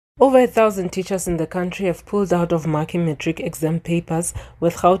Over 1,000 teachers in the country have pulled out of marking matric exam papers,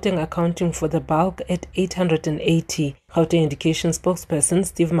 with Gauteng accounting for the bulk at 880. Gauteng Education spokesperson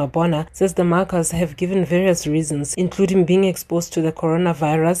Steve Mabona says the markers have given various reasons, including being exposed to the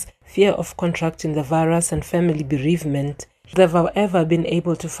coronavirus, fear of contracting the virus, and family bereavement. They have, however, been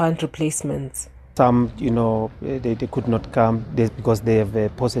able to find replacements. Some, they could not come because they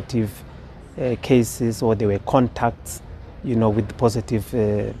have positive cases, or they were contacts, with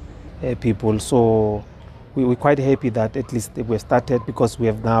positive people. So we're quite happy that at least we started, because we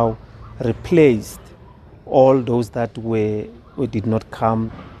have now replaced all those that did not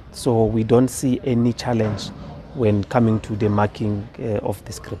come. So we don't see any challenge when coming to the marking of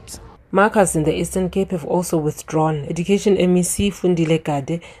the scripts. Markers in the Eastern Cape have also withdrawn. Education MEC Fundile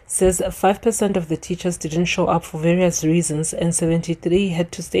Kade says 5% of the teachers didn't show up for various reasons, and 73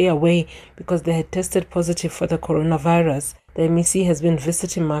 had to stay away because they had tested positive for the coronavirus. The MEC has been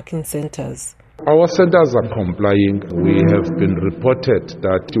visiting marking centers. Our centers are complying. We have been reported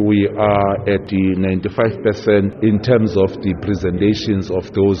that we are at the 95% in terms of the presentations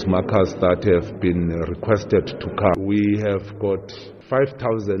of those markers that have been requested to come. We have got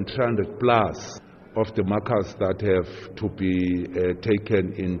 5,300 plus of the markers that have to be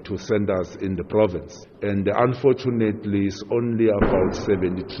taken into centers in the province. And unfortunately, it's only about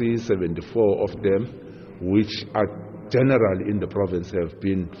 73, 74 of them which are generally in the province have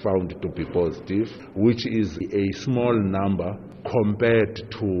been found to be positive, which is a small number compared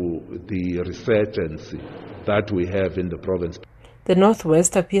to the resurgency that we have in the province. The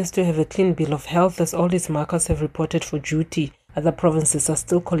Northwest appears to have a clean bill of health, as all its markers have reported for duty. Other provinces are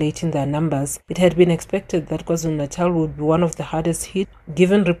still collating their numbers. It had been expected that KwaZulu-Natal would be one of the hardest hit,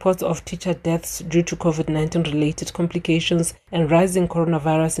 given reports of teacher deaths due to COVID-19 related complications and rising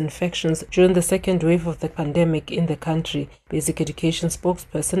coronavirus infections during the second wave of the pandemic in the country. Basic Education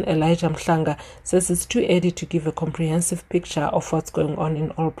spokesperson Elijah Mhlanga says it's too early to give a comprehensive picture of what's going on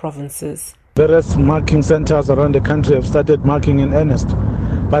in all provinces. Various marking centers around the country have started marking in earnest,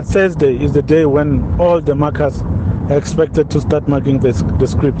 but Thursday is the day when all the markers are expected to start marking the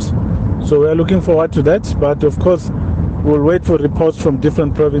scripts. So we are looking forward to that, but of course we'll wait for reports from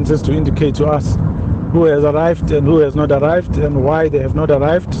different provinces to indicate to us who has arrived and who has not arrived and why they have not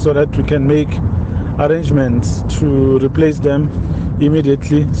arrived, so that we can make arrangements to replace them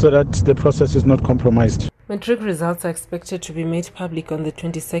immediately so that the process is not compromised. Matric results are expected to be made public on the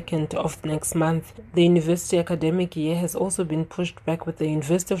 22nd of next month. The university academic year has also been pushed back, with the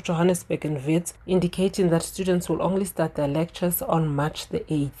University of Johannesburg and Wits indicating that students will only start their lectures on March the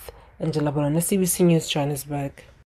 8th. Angela Bonane, CBC News, Johannesburg.